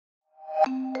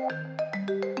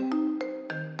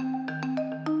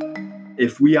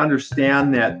If we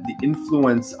understand that the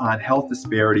influence on health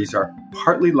disparities are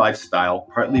partly lifestyle,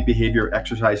 partly behavior,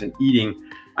 exercise, and eating,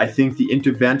 I think the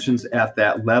interventions at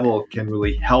that level can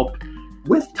really help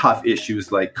with tough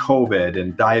issues like COVID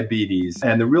and diabetes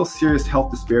and the real serious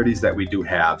health disparities that we do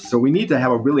have. So we need to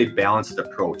have a really balanced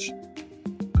approach.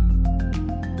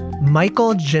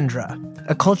 Michael Jindra,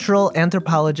 a cultural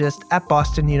anthropologist at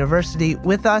Boston University,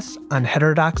 with us on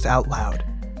Heterodox Out Loud.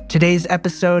 Today's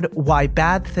episode, Why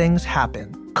Bad Things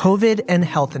Happen, COVID and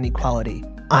Health Inequality.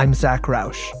 I'm Zach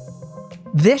Rausch.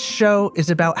 This show is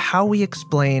about how we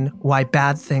explain why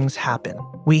bad things happen.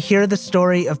 We hear the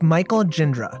story of Michael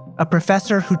Jindra, a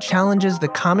professor who challenges the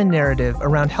common narrative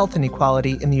around health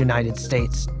inequality in the United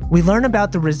States. We learn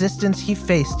about the resistance he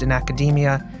faced in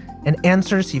academia and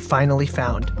answers he finally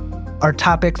found. Our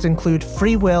topics include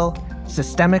free will,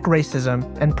 systemic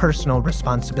racism, and personal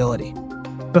responsibility.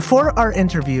 Before our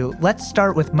interview, let's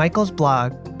start with Michael's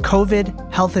blog,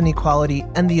 COVID, Health Inequality,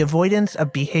 and the Avoidance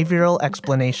of Behavioral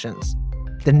Explanations.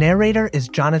 The narrator is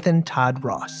Jonathan Todd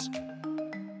Ross.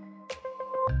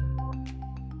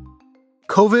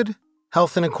 COVID,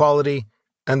 Health Inequality,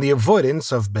 and the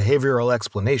Avoidance of Behavioral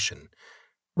Explanation,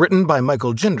 written by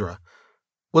Michael Jindra,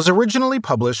 was originally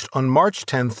published on March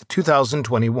 10,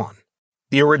 2021.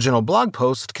 The original blog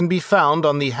post can be found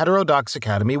on the Heterodox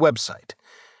Academy website.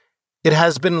 It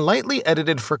has been lightly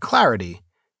edited for clarity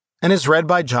and is read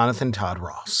by Jonathan Todd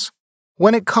Ross.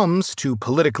 When it comes to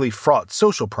politically fraught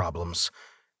social problems,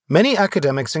 many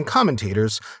academics and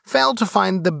commentators fail to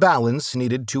find the balance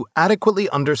needed to adequately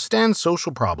understand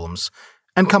social problems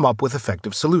and come up with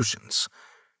effective solutions.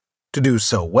 To do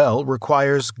so well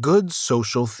requires good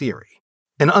social theory,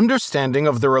 an understanding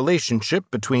of the relationship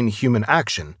between human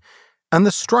action and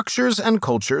the structures and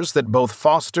cultures that both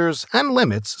fosters and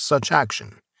limits such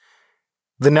action.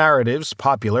 The narratives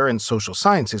popular in social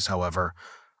sciences, however,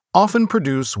 often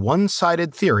produce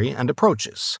one-sided theory and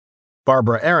approaches.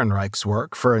 Barbara Ehrenreich's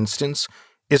work, for instance,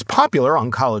 is popular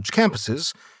on college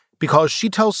campuses because she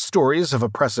tells stories of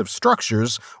oppressive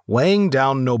structures weighing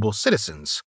down noble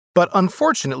citizens, but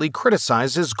unfortunately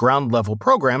criticizes ground-level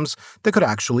programs that could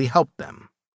actually help them.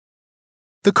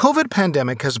 The COVID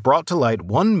pandemic has brought to light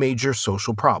one major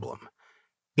social problem: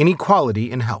 inequality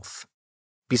in health.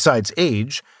 Besides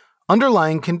age,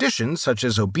 underlying conditions such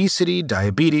as obesity,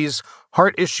 diabetes,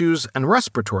 heart issues, and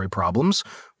respiratory problems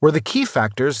were the key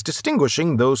factors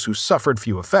distinguishing those who suffered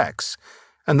few effects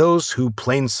and those who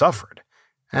plain suffered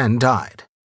and died.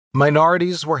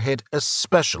 Minorities were hit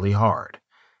especially hard.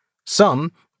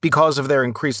 Some because of their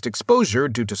increased exposure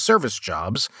due to service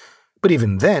jobs, but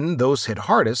even then, those hit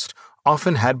hardest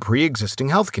often had pre-existing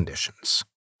health conditions.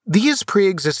 These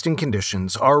pre-existing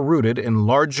conditions are rooted in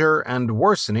larger and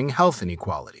worsening health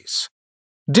inequalities.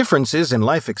 Differences in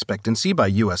life expectancy by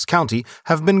U.S. county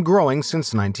have been growing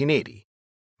since 1980.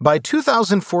 By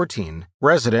 2014,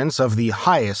 residents of the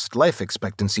highest life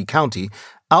expectancy county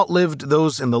outlived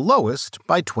those in the lowest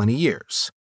by 20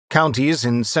 years. Counties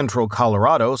in central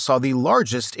Colorado saw the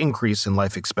largest increase in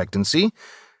life expectancy,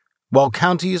 while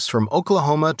counties from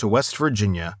Oklahoma to West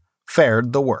Virginia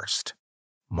fared the worst.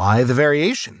 Why the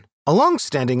variation? A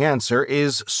long-standing answer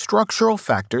is structural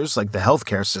factors like the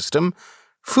healthcare system,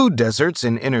 food deserts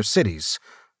in inner cities,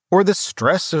 or the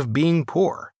stress of being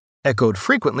poor, echoed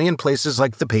frequently in places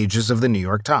like the pages of the New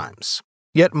York Times.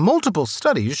 Yet multiple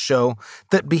studies show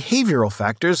that behavioral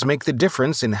factors make the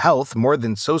difference in health more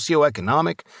than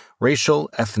socioeconomic, racial,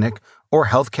 ethnic, or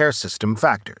healthcare system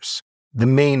factors. The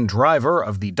main driver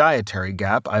of the dietary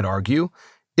gap, I'd argue,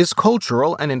 is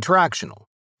cultural and interactional.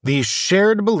 The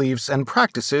shared beliefs and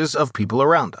practices of people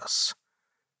around us.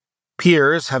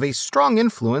 Peers have a strong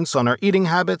influence on our eating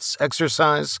habits,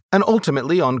 exercise, and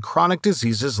ultimately on chronic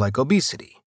diseases like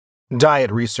obesity.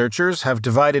 Diet researchers have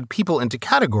divided people into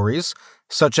categories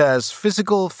such as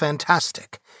physical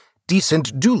fantastic,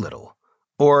 decent Doolittle,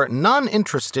 or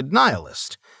non-interested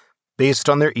nihilist, based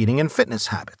on their eating and fitness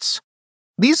habits.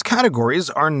 These categories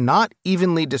are not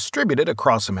evenly distributed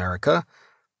across America,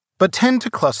 but tend to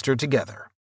cluster together.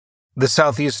 The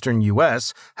southeastern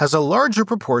U.S. has a larger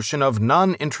proportion of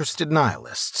non-interested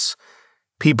nihilists,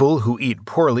 people who eat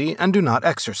poorly and do not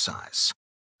exercise.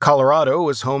 Colorado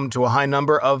is home to a high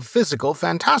number of physical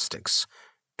fantastics,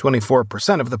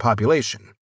 24% of the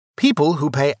population, people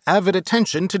who pay avid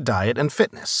attention to diet and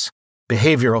fitness.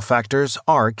 Behavioral factors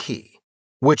are key.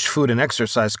 Which food and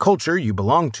exercise culture you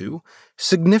belong to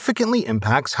significantly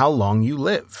impacts how long you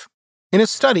live. In a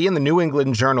study in the New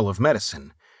England Journal of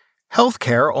Medicine,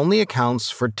 healthcare only accounts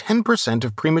for 10%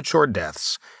 of premature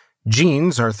deaths,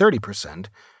 genes are 30%,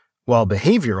 while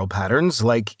behavioral patterns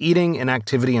like eating,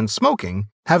 inactivity, and smoking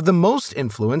have the most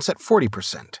influence at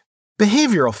 40%.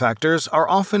 Behavioral factors are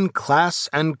often class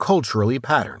and culturally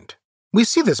patterned. We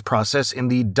see this process in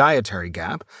the dietary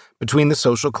gap between the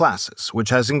social classes, which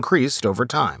has increased over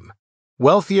time.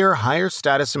 Wealthier,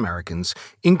 higher-status Americans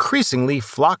increasingly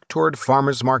flock toward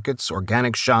farmers markets,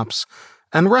 organic shops,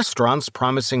 and restaurants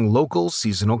promising local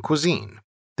seasonal cuisine.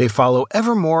 They follow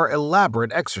ever more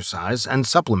elaborate exercise and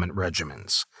supplement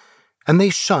regimens, and they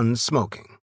shun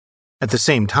smoking. At the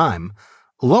same time,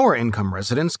 lower-income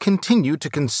residents continue to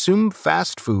consume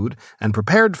fast food and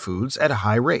prepared foods at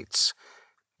high rates.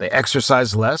 They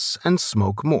exercise less and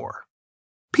smoke more.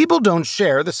 People don't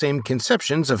share the same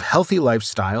conceptions of healthy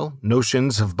lifestyle,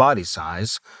 notions of body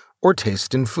size, or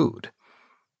taste in food.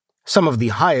 Some of the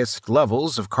highest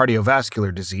levels of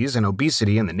cardiovascular disease and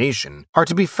obesity in the nation are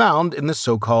to be found in the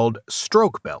so-called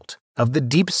stroke belt of the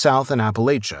Deep South and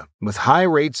Appalachia, with high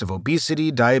rates of obesity,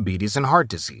 diabetes, and heart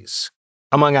disease.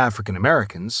 Among African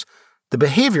Americans, the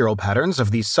behavioral patterns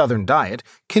of the Southern diet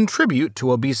contribute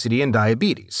to obesity and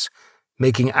diabetes,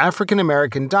 making African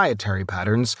American dietary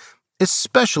patterns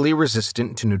especially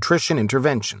resistant to nutrition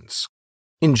interventions.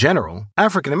 In general,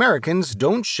 African Americans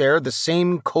don't share the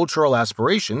same cultural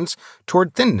aspirations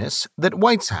toward thinness that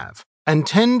whites have, and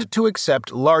tend to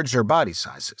accept larger body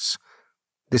sizes.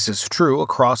 This is true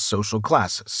across social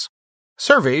classes.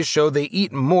 Surveys show they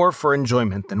eat more for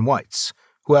enjoyment than whites,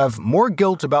 who have more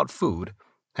guilt about food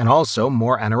and also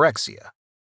more anorexia,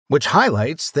 which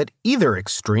highlights that either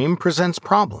extreme presents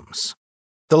problems.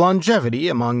 The longevity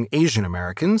among Asian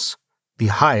Americans, the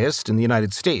highest in the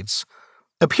United States,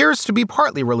 appears to be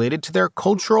partly related to their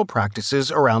cultural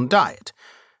practices around diet,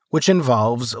 which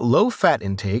involves low fat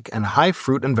intake and high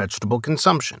fruit and vegetable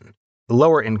consumption.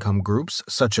 Lower income groups,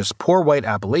 such as poor white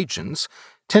Appalachians,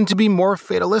 tend to be more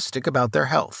fatalistic about their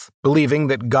health, believing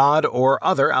that God or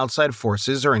other outside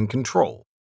forces are in control.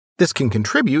 This can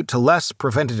contribute to less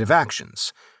preventative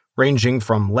actions, ranging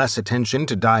from less attention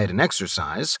to diet and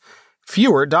exercise,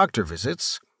 fewer doctor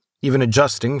visits, even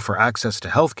adjusting for access to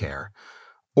health care,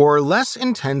 or less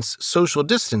intense social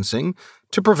distancing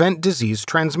to prevent disease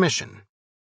transmission.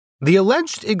 The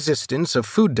alleged existence of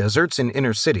food deserts in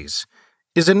inner cities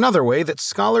is another way that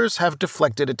scholars have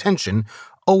deflected attention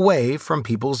away from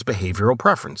people's behavioral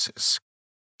preferences.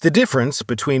 The difference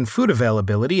between food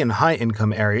availability in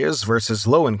high-income areas versus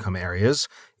low-income areas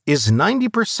is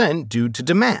 90% due to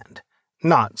demand,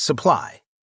 not supply.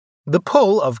 The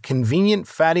pull of convenient,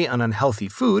 fatty, and unhealthy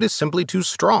food is simply too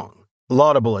strong.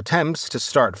 Laudable attempts to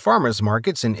start farmers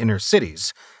markets in inner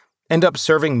cities end up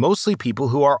serving mostly people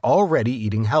who are already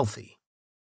eating healthy.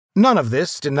 None of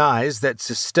this denies that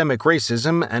systemic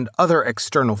racism and other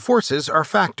external forces are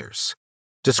factors.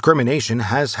 Discrimination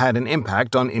has had an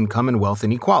impact on income and wealth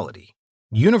inequality.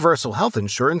 Universal health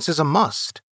insurance is a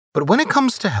must, but when it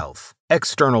comes to health,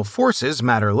 external forces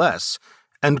matter less,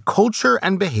 and culture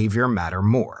and behavior matter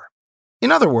more.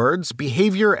 In other words,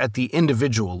 behavior at the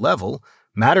individual level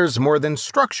matters more than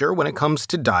structure when it comes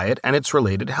to diet and its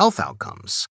related health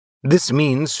outcomes. This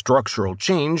means structural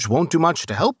change won't do much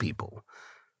to help people.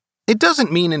 It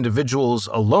doesn't mean individuals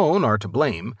alone are to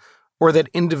blame, or that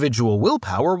individual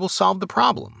willpower will solve the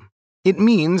problem. It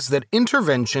means that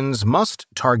interventions must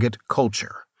target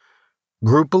culture,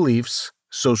 group beliefs,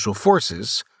 social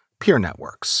forces, peer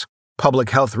networks. Public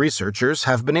health researchers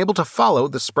have been able to follow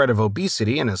the spread of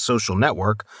obesity in a social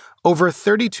network over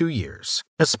 32 years,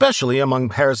 especially among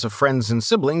pairs of friends and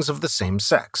siblings of the same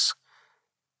sex.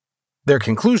 Their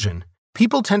conclusion: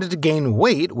 people tended to gain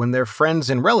weight when their friends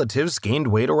and relatives gained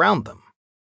weight around them.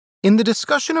 In the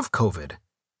discussion of COVID,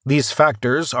 these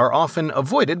factors are often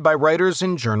avoided by writers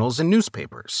in journals and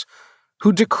newspapers,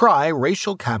 who decry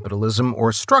racial capitalism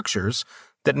or structures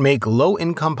that make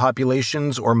low-income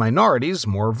populations or minorities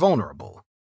more vulnerable.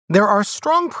 There are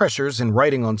strong pressures in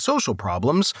writing on social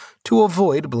problems to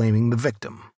avoid blaming the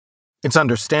victim. It's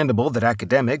understandable that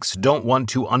academics don't want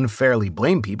to unfairly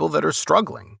blame people that are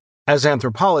struggling. As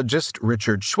anthropologist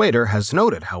Richard Schwader has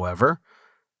noted, however,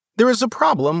 there is a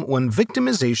problem when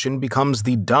victimization becomes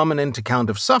the dominant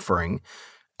account of suffering,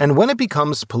 and when it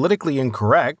becomes politically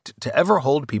incorrect to ever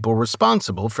hold people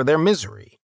responsible for their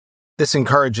misery. This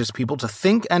encourages people to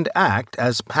think and act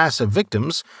as passive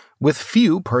victims with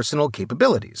few personal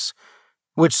capabilities,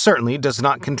 which certainly does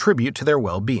not contribute to their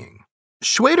well-being.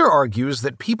 Schwader argues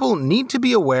that people need to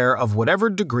be aware of whatever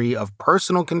degree of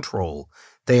personal control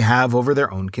they have over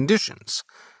their own conditions,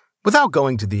 without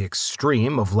going to the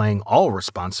extreme of laying all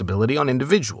responsibility on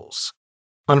individuals.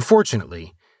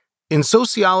 Unfortunately, in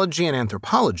sociology and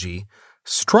anthropology,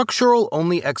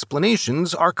 structural-only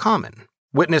explanations are common,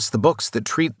 Witness the books that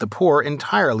treat the poor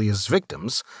entirely as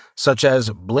victims, such as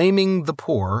Blaming the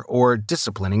Poor or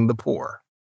Disciplining the Poor.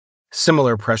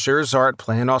 Similar pressures are at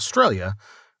play in Australia,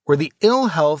 where the ill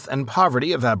health and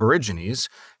poverty of Aborigines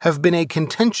have been a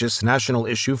contentious national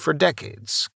issue for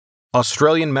decades.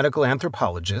 Australian medical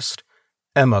anthropologist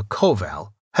Emma Koval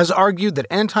has argued that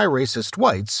anti-racist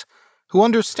whites, who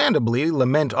understandably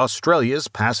lament Australia's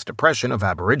past oppression of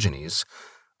Aborigines,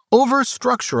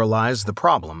 over-structuralize the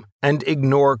problem and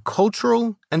ignore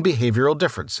cultural and behavioral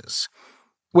differences,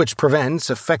 which prevents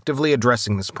effectively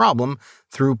addressing this problem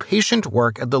through patient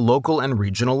work at the local and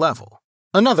regional level.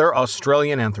 Another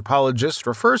Australian anthropologist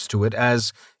refers to it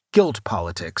as guilt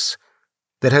politics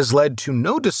that has led to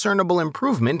no discernible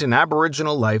improvement in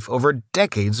Aboriginal life over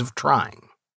decades of trying.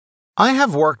 I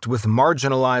have worked with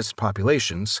marginalized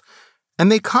populations,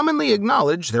 and they commonly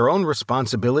acknowledge their own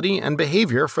responsibility and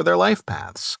behavior for their life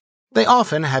paths. They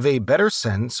often have a better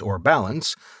sense or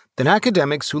balance than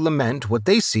academics who lament what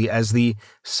they see as the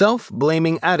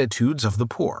self-blaming attitudes of the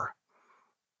poor.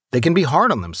 They can be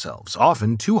hard on themselves,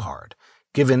 often too hard,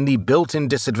 given the built-in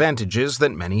disadvantages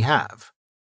that many have.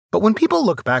 But when people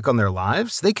look back on their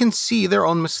lives, they can see their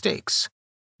own mistakes.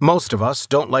 Most of us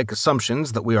don't like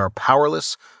assumptions that we are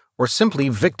powerless or simply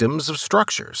victims of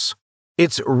structures.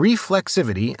 It's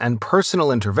reflexivity and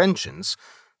personal interventions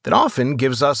that often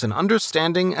gives us an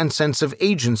understanding and sense of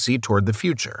agency toward the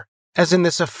future, as in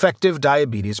this effective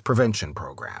diabetes prevention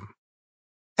program.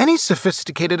 Any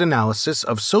sophisticated analysis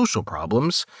of social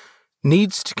problems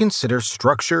needs to consider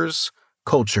structures,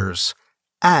 cultures,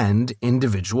 and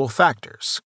individual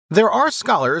factors. There are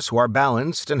scholars who are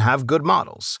balanced and have good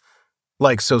models,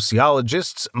 like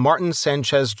sociologists Martin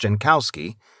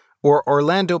Sanchez-Jankowski or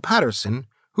Orlando Patterson,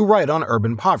 who write on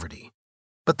urban poverty,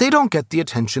 but they don't get the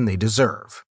attention they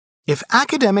deserve. If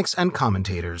academics and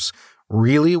commentators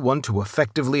really want to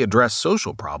effectively address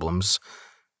social problems,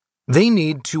 they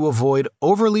need to avoid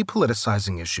overly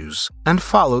politicizing issues and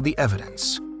follow the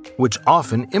evidence, which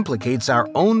often implicates our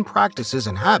own practices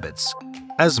and habits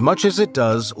as much as it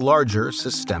does larger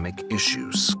systemic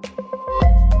issues.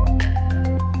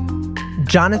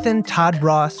 Jonathan Todd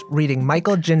Ross reading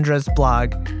Michael Jindra's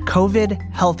blog,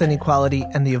 COVID, Health Inequality,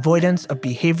 and the Avoidance of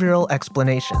Behavioral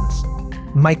Explanations.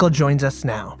 Michael joins us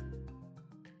now.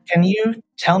 Can you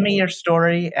tell me your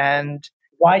story and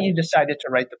why you decided to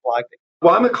write the blog?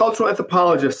 Well, I'm a cultural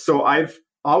anthropologist, so I've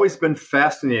always been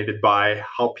fascinated by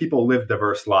how people live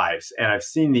diverse lives, and I've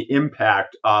seen the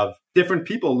impact of different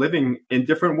people living in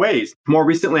different ways. More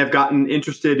recently, I've gotten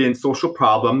interested in social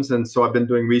problems, and so I've been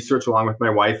doing research along with my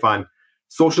wife on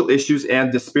social issues and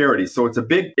disparities. So it's a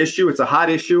big issue, it's a hot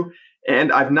issue,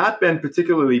 and I've not been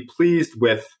particularly pleased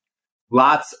with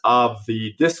lots of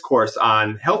the discourse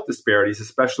on health disparities,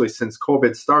 especially since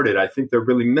COVID started. I think they're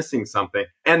really missing something.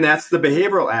 And that's the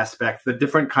behavioral aspect, the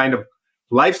different kind of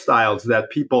lifestyles that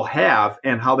people have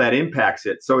and how that impacts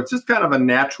it. So it's just kind of a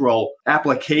natural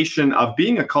application of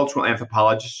being a cultural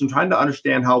anthropologist and trying to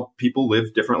understand how people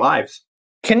live different lives.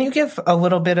 Can you give a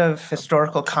little bit of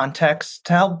historical context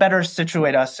to help better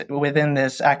situate us within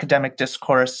this academic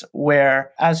discourse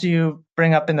where, as you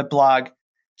bring up in the blog,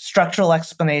 structural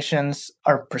explanations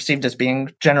are perceived as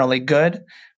being generally good,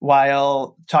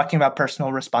 while talking about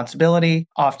personal responsibility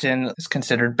often is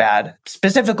considered bad,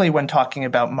 specifically when talking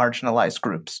about marginalized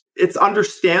groups? It's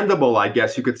understandable, I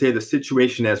guess you could say, the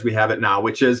situation as we have it now,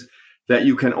 which is that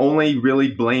you can only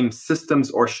really blame systems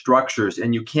or structures,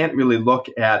 and you can't really look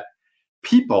at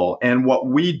people and what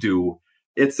we do.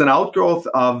 It's an outgrowth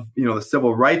of, the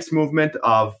civil rights movement,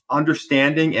 of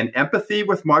understanding and empathy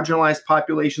with marginalized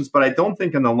populations, but I don't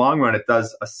think in the long run it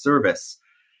does a service.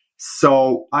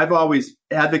 So I've always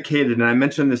advocated, and I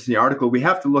mentioned this in the article, we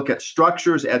have to look at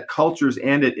structures, at cultures,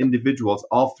 and at individuals,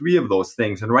 all three of those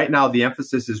things. And right now the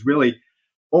emphasis is really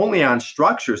only on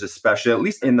structures, especially, at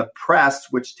least in the press,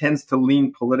 which tends to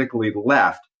lean politically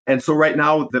left. And so right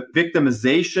now, the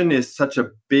victimization is such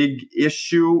a big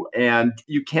issue, and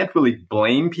you can't really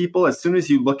blame people. As soon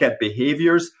as you look at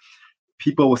behaviors,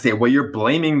 people will say, well, you're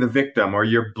blaming the victim or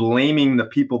you're blaming the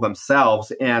people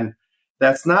themselves. And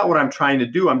that's not what I'm trying to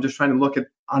do. I'm just trying to look at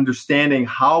understanding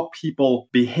how people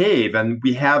behave. And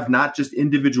we have not just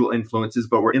individual influences,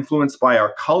 but we're influenced by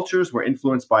our cultures, we're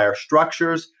influenced by our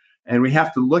structures, and we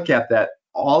have to look at that,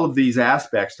 all of these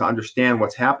aspects to understand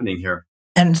what's happening here.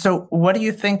 And so what do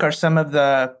you think are some of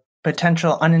the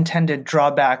potential unintended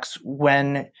drawbacks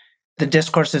when the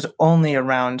discourse is only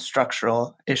around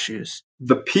structural issues?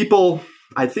 The people,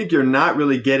 I think you're not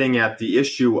really getting at the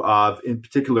issue of, in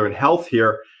particular in health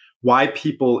here, why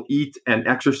people eat and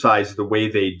exercise the way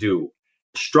they do.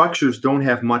 Structures don't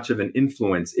have much of an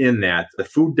influence in that. The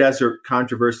food desert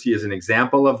controversy is an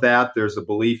example of that. There's a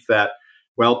belief that,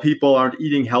 well, people aren't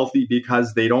eating healthy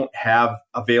because they don't have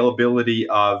availability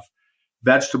of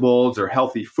vegetables or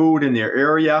healthy food in their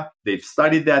area. They've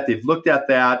studied that. They've looked at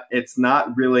that. It's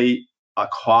not really a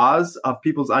cause of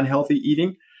people's unhealthy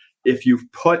eating. If you've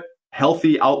put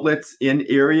healthy outlets in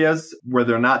areas where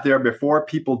they're not there before,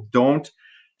 people don't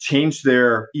change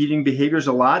their eating behaviors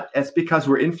a lot. It's because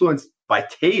we're influenced by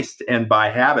taste and by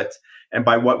habits and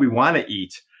by what we want to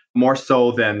eat, more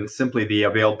so than simply the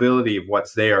availability of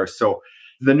what's there. So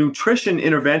the nutrition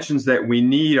interventions that we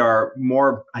need are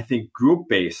more, I think,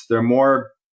 group-based. They're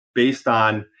more based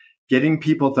on getting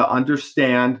people to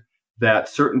understand that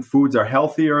certain foods are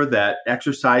healthier, that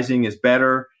exercising is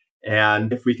better.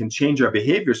 And if we can change our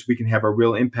behaviors, we can have a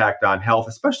real impact on health,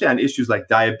 especially on issues like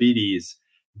diabetes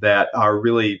that are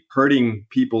really hurting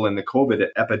people in the COVID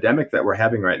epidemic that we're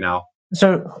having right now.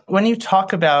 So when you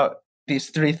talk about these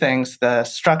three things, the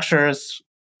structures,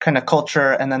 kind of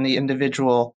culture, and then the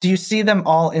individual, do you see them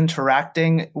all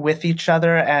interacting with each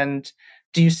other? And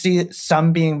do you see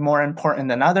some being more important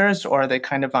than others, or are they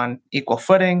kind of on equal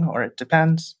footing, or it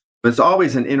depends? There's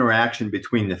always an interaction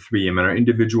between the three. I mean, our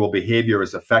individual behavior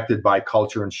is affected by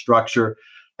culture and structure,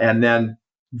 and then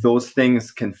those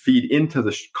things can feed into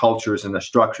the cultures and the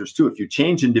structures too. If you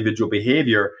change individual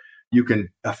behavior, you can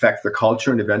affect the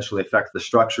culture and eventually affect the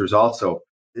structures also.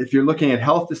 If you're looking at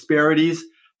health disparities,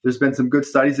 there's been some good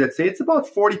studies that say it's about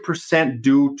 40%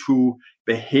 due to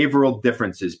behavioral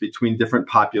differences between different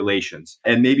populations,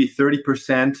 and maybe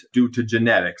 30% due to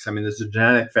genetics. I mean, there's a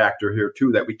genetic factor here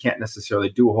too that we can't necessarily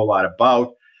do a whole lot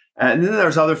about. And then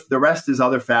the rest is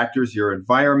other factors, your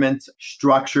environment,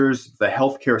 structures, the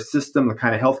healthcare system, the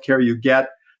kind of healthcare you get.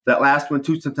 That last one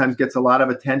too sometimes gets a lot of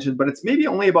attention, but it's maybe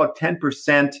only about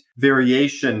 10%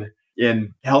 variation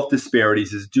in health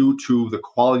disparities is due to the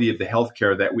quality of the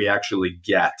healthcare that we actually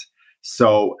get.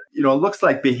 So, it looks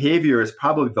like behavior is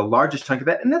probably the largest chunk of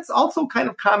that. And that's also kind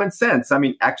of common sense. I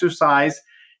mean, exercise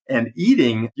and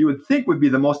eating, you would think would be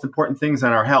the most important things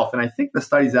on our health. And I think the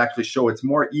studies actually show it's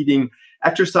more eating.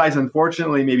 Exercise,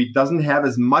 unfortunately, maybe doesn't have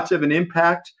as much of an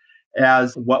impact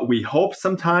as what we hope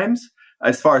sometimes,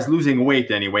 as far as losing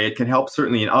weight anyway. It can help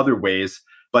certainly in other ways,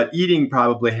 but eating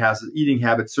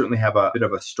habits certainly have a bit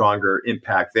of a stronger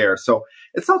impact there. So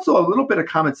it's also a little bit of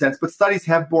common sense, but studies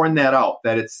have borne that out,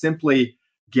 that it's simply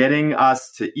getting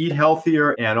us to eat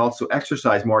healthier and also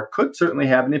exercise more could certainly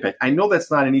have an impact. I know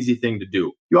that's not an easy thing to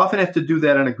do. You often have to do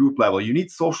that on a group level. You need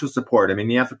social support. I mean,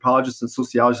 the anthropologists and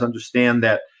sociologists understand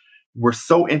that we're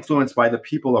so influenced by the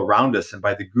people around us and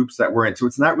by the groups that we're in. So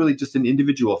it's not really just an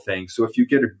individual thing. So if you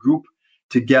get a group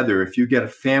together, if you get a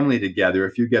family together,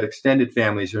 if you get extended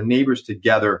families or neighbors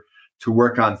together to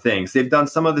work on things. They've done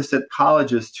some of this at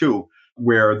colleges too,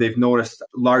 where they've noticed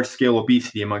large-scale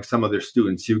obesity among some of their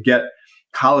students. You get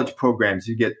college programs,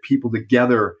 you get people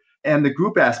together, and the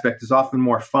group aspect is often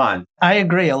more fun. I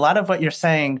agree. A lot of what you're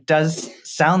saying does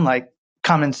sound like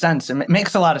common sense. It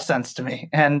makes a lot of sense to me.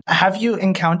 And have you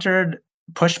encountered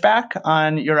pushback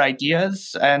on your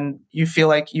ideas and you feel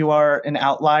like you are an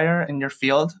outlier in your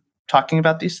field talking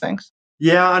about these things?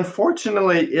 Yeah,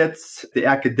 unfortunately, it's the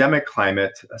academic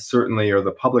climate, certainly, or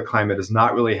the public climate is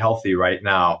not really healthy right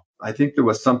now. I think there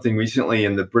was something recently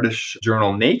in the British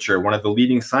journal Nature, one of the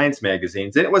leading science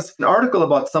magazines, and it was an article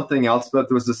about something else, but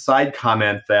there was a side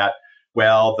comment that,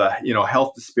 well, the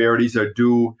health disparities are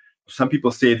due. Some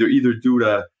people say they're either due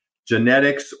to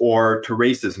genetics or to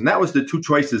racism. That was the two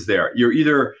choices there.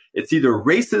 It's either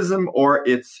racism or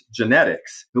it's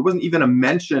genetics. There wasn't even a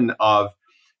mention of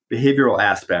behavioral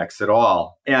aspects at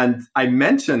all. And I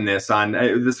mentioned this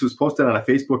this was posted on a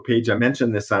Facebook page. I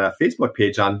mentioned this on a Facebook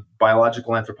page on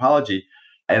biological anthropology.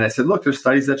 And I said, look, there's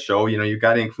studies that show, you've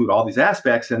got to include all these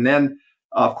aspects. And then,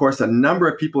 of course, a number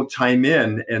of people chime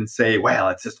in and say, well,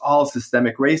 it's just all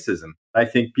systemic racism. I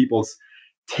think people's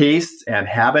tastes and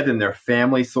habit and their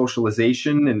family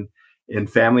socialization and in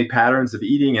family patterns of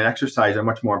eating and exercise are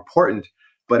much more important.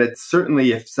 But it's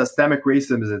certainly, if systemic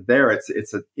racism isn't there,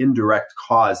 it's an indirect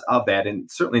cause of that,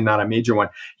 and certainly not a major one.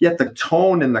 Yet the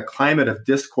tone and the climate of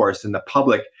discourse in the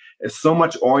public is so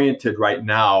much oriented right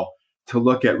now to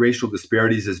look at racial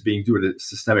disparities as being due to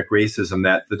systemic racism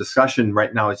that the discussion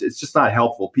right now it's just not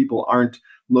helpful. People aren't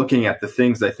looking at the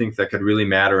things I think that could really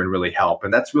matter and really help.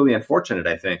 And that's really unfortunate,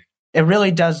 I think. It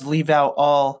really does leave out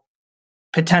all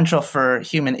potential for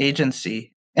human agency.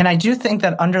 And I do think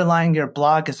that underlying your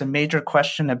blog is a major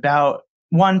question about,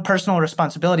 one, personal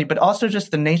responsibility, but also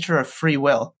just the nature of free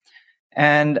will.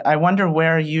 And I wonder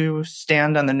where you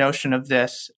stand on the notion of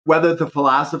this. Whether the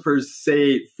philosophers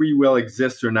say free will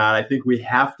exists or not, I think we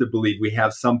have to believe we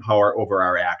have some power over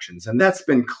our actions. And that's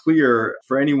been clear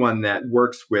for anyone that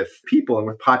works with people and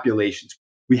with populations.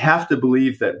 We have to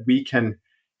believe that we can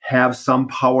have some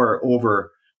power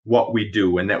over what we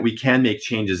do and that we can make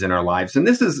changes in our lives. And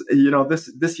this is,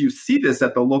 you see this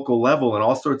at the local level in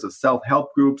all sorts of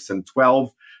self-help groups and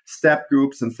 12-step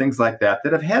groups and things like that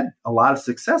have had a lot of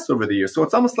success over the years. So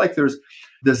it's almost like there's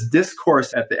this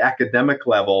discourse at the academic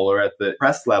level or at the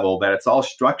press level that it's all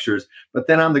structures, but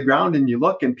then on the ground and you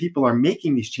look and people are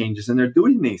making these changes and they're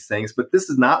doing these things, but this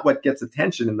is not what gets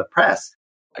attention in the press.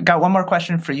 I got one more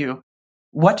question for you.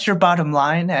 What's your bottom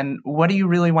line, and what do you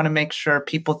really want to make sure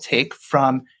people take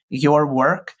from your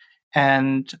work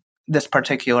and this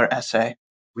particular essay?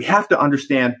 We have to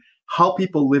understand how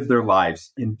people live their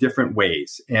lives in different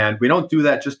ways. And we don't do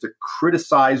that just to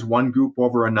criticize one group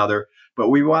over another, but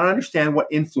we want to understand what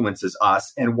influences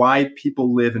us and why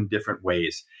people live in different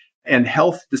ways. And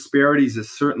health disparities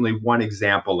is certainly one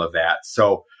example of that.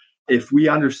 So if we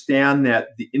understand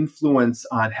that the influence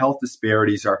on health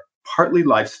disparities are partly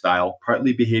lifestyle,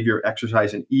 partly behavior,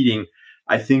 exercise, and eating,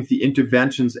 I think the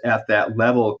interventions at that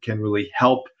level can really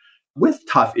help with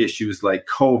tough issues like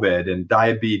COVID and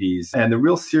diabetes and the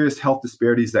real serious health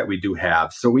disparities that we do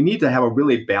have. So we need to have a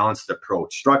really balanced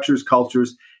approach, structures,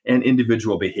 cultures, and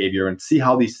individual behavior, and see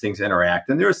how these things interact.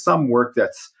 And there is some work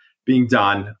that's being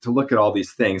done to look at all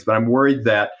these things, but I'm worried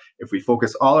that if we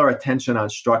focus all our attention on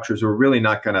structures, we're really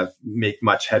not going to make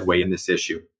much headway in this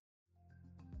issue.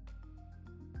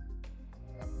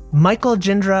 Michael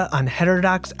Jindra on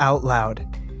Heterodox Out Loud.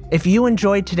 If you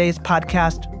enjoyed today's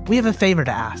podcast, we have a favor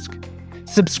to ask.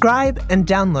 Subscribe and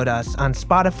download us on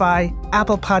Spotify,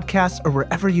 Apple Podcasts, or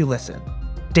wherever you listen.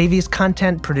 Davies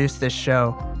Content produced this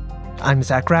show. I'm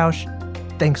Zach Roush.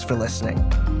 Thanks for listening.